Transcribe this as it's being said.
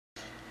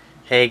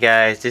Hey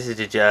guys, this is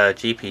the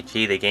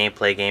GPG, the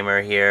Gameplay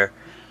Gamer here.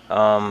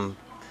 Um,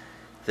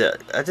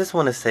 I just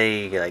want to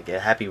say like a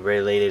happy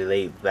related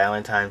late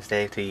Valentine's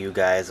Day to you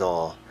guys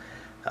all.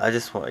 I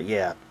just want,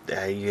 yeah,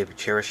 you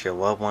cherish your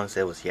loved ones.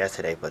 It was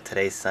yesterday, but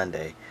today's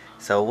Sunday.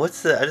 So I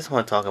just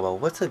want to talk about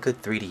what's a good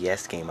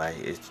 3DS game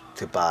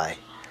to buy.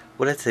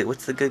 What's a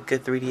good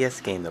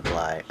 3DS game to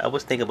buy? I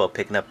was thinking about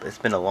picking up. It's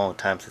been a long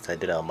time since I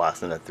did an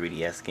unboxing of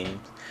 3DS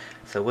games.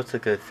 So what's a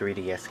good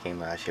 3DS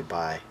game I should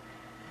buy?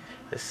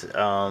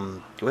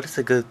 What is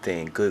a good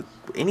thing?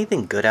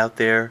 Anything good out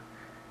there?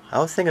 I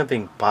was thinking of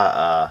being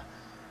Pilot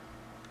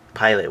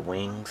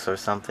Wings or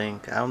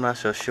something. I'm not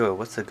so sure.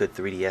 What's a good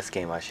 3DS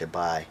game I should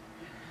buy?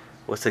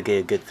 What's a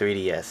good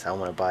 3DS? I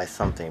want to buy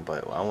something,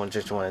 but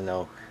just want to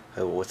know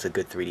what's a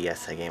good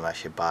 3DS game I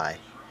should buy.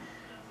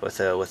 What's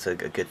a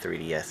good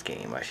 3DS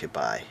game I should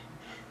buy?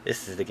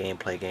 This is the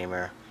Gameplay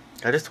Gamer.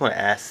 I just want to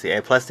ask.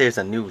 And plus, there's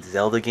a new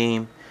Zelda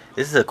game.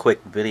 This is a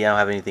quick video. I don't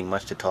have anything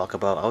much to talk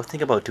about. I was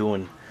thinking about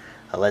doing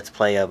a let's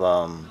play of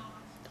I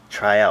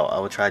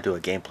would try to do a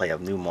gameplay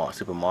of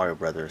Super Mario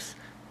Brothers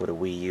with a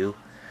Wii U,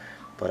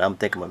 but I'm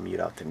thinking I'm gonna mute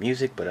out the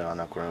music, but I'm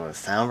not going to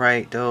sound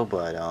right though.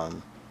 But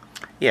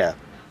yeah,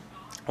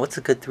 what's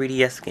a good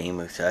 3DS game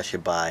I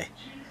should buy?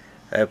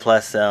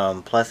 Plus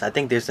I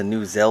think there's a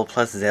new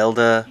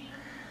Zelda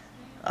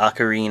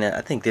Ocarina.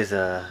 I think there's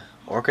a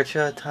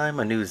Orchestra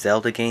Time, a new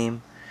Zelda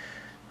game,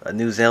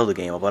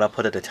 but I'll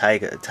put the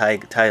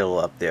title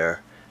up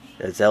there,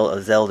 a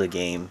Zelda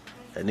game.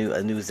 The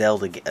new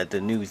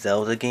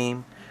Zelda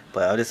game,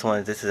 but I just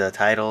wanted, this is a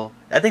title.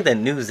 I think the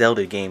new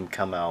Zelda game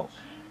come out.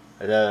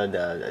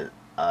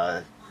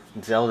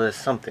 Zelda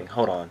something.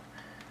 Hold on.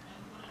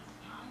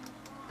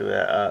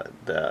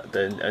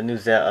 A new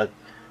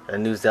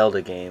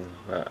Zelda game.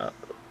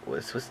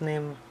 What's the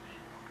name?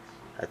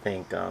 I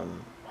think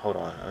hold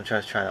on.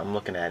 I'm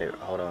looking at it.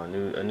 Hold on.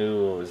 A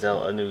new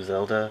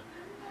Zelda.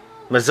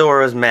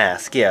 Majora's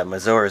Mask. Yeah,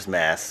 Majora's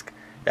Mask.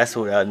 That's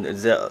what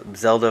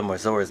Zelda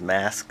Majora's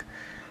Mask.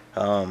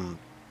 I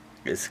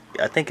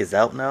think it's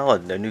out now.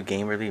 The new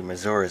game release,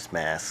 Majora's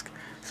Mask.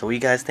 So what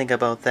you guys think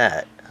about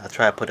that? I'll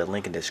try to put a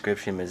link in the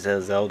description.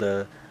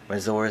 Zelda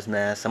Majora's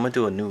Mask. I'm gonna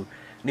do a new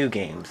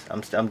games.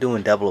 I'm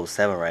doing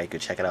 007, right? You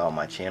can check it out on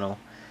my channel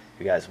if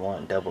you guys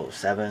want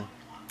 007.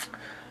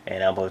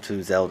 And I'm going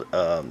to Zelda.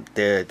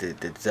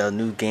 The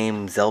new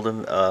game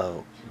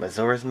Zelda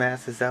Majora's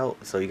Mask is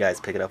out. So you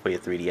guys pick it up for your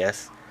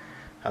 3DS.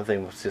 I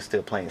think we're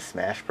still playing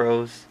Smash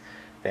Bros.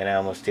 Then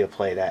I'm gonna still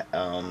play that.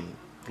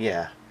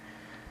 Yeah.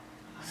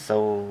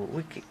 So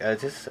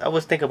I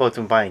was thinking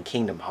about buying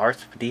Kingdom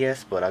Hearts for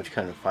DS, but I just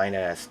couldn't find it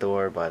at a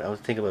store. But I was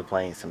thinking about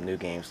playing some new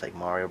games like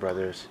Mario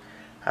Brothers.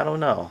 I don't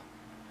know.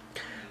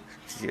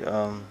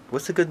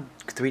 What's a good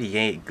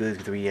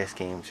 3DS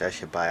games I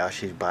should buy? I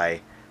should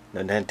buy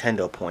the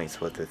Nintendo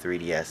points with the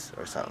 3DS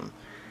or something.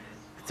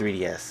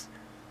 3DS.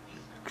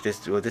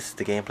 This is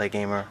the Gameplay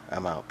Gamer.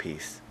 I'm out.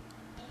 Peace.